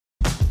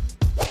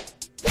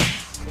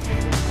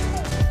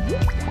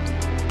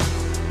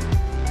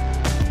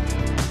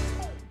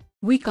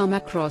We come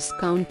across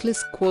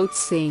countless quotes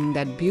saying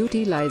that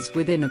beauty lies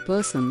within a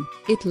person,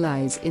 it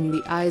lies in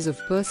the eyes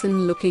of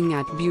person looking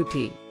at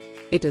beauty.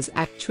 It is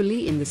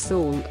actually in the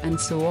soul and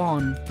so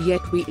on, yet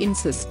we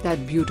insist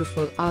that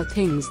beautiful are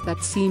things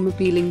that seem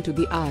appealing to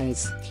the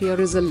eyes. Here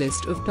is a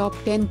list of top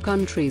 10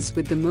 countries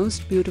with the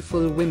most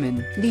beautiful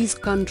women. These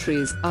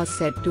countries are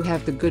said to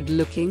have the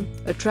good-looking,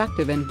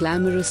 attractive and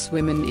glamorous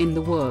women in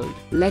the world.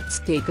 Let's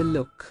take a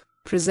look.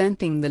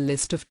 Presenting the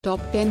list of top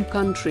 10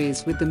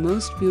 countries with the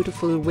most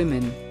beautiful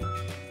women.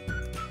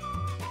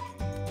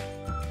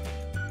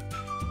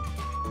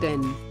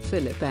 10.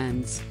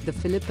 Philippines. The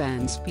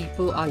Philippines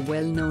people are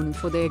well known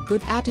for their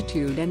good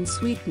attitude and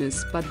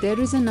sweetness, but there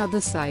is another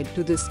side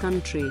to this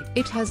country.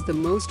 It has the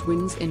most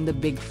wins in the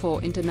Big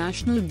Four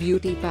international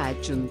beauty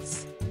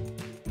pageants.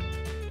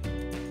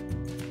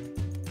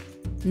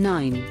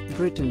 9.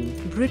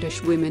 Britain.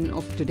 British women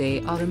of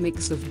today are a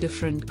mix of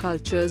different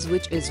cultures,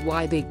 which is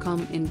why they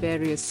come in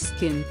various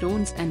skin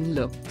tones and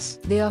looks.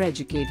 They are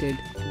educated,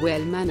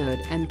 well-mannered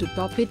and to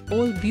top it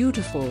all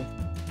beautiful.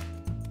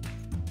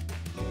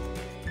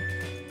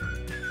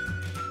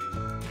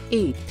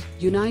 8.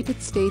 United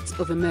States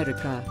of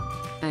America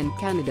and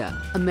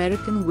Canada.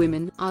 American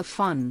women are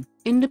fun,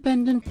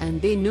 independent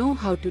and they know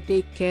how to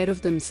take care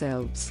of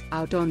themselves.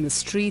 Out on the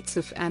streets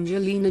of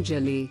Angelina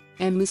Jolie,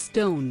 Emma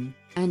Stone,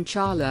 and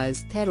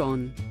Charlize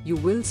Theron, you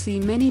will see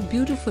many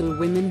beautiful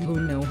women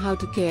who know how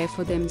to care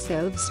for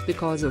themselves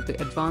because of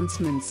the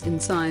advancements in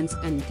science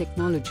and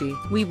technology.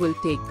 We will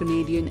take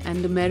Canadian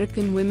and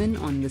American women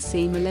on the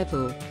same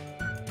level.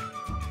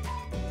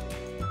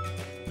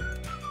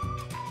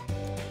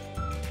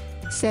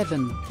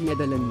 7.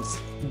 Netherlands.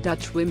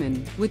 Dutch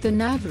women. With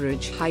an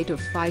average height of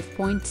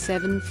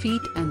 5.7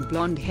 feet and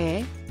blonde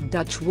hair,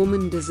 Dutch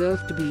women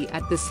deserve to be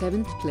at the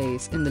 7th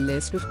place in the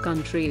list of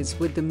countries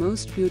with the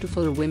most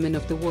beautiful women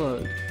of the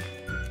world.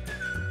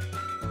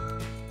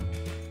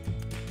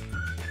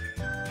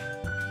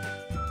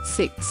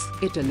 6.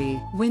 Italy.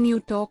 When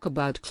you talk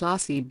about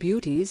classy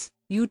beauties,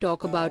 you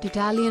talk about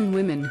Italian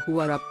women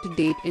who are up to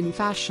date in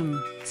fashion,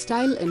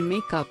 style and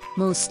makeup,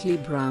 mostly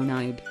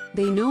brown-eyed.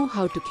 They know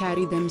how to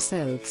carry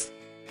themselves.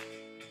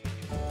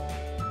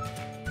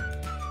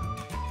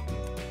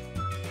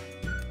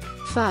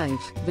 5.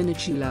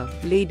 Venezuela.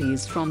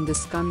 Ladies from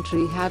this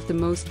country have the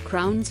most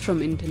crowns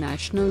from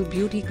international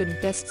beauty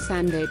contests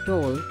and their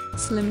tall,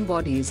 slim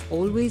bodies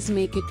always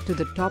make it to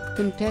the top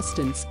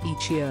contestants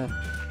each year.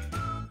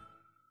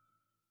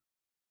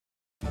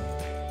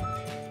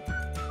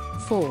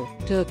 4.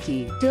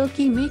 Turkey.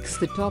 Turkey makes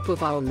the top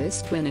of our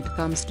list when it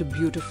comes to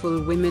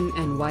beautiful women,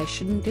 and why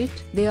shouldn't it?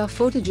 They are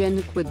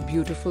photogenic with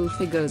beautiful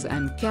figures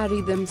and carry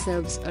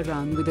themselves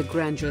around with a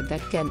grandeur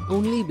that can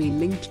only be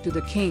linked to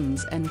the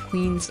kings and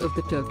queens of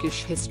the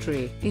Turkish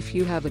history. If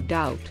you have a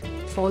doubt,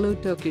 follow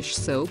Turkish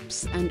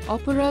soaps and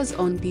operas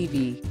on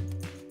TV.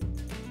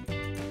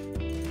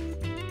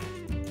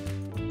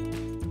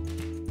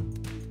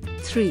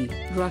 3.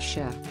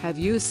 Russia. Have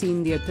you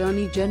seen the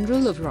Attorney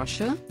General of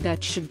Russia?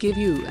 That should give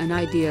you an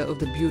idea of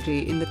the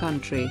beauty in the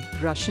country.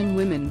 Russian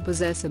women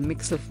possess a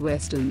mix of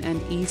Western and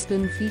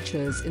Eastern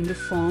features in the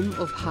form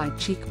of high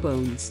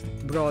cheekbones,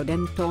 broad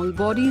and tall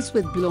bodies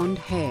with blonde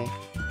hair.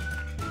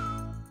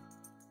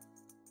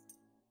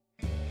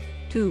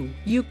 2.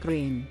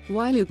 Ukraine.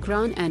 While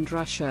Ukraine and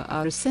Russia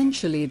are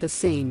essentially the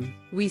same,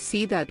 we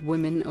see that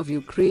women of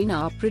Ukraine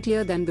are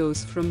prettier than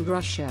those from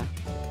Russia.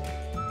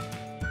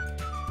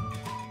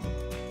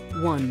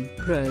 1.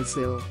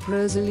 Brazil.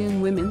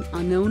 Brazilian women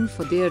are known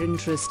for their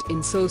interest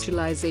in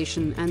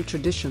socialization and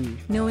tradition.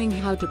 Knowing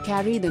how to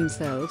carry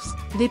themselves,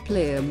 they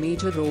play a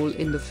major role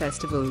in the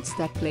festivals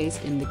that place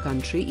in the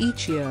country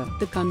each year.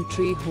 The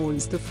country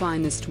holds the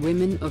finest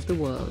women of the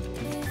world.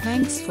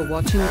 Thanks for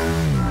watching.